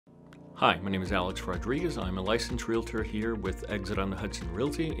Hi, my name is Alex Rodriguez. I'm a licensed realtor here with Exit on the Hudson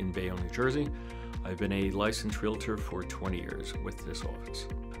Realty in Bayonne, New Jersey. I've been a licensed realtor for 20 years with this office.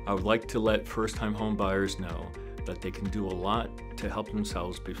 I would like to let first-time home buyers know that they can do a lot to help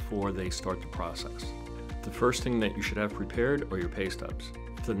themselves before they start the process. The first thing that you should have prepared are your pay stubs.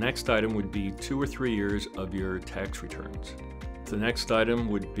 The next item would be 2 or 3 years of your tax returns. The next item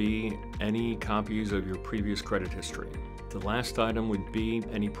would be any copies of your previous credit history. The last item would be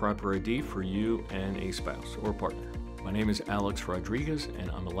any proper ID for you and a spouse or partner. My name is Alex Rodriguez,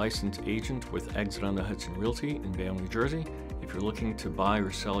 and I'm a licensed agent with Exit on the Hudson Realty in Bayonne, New Jersey. If you're looking to buy or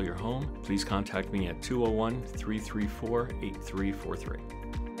sell your home, please contact me at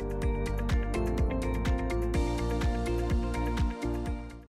 201-334-8343.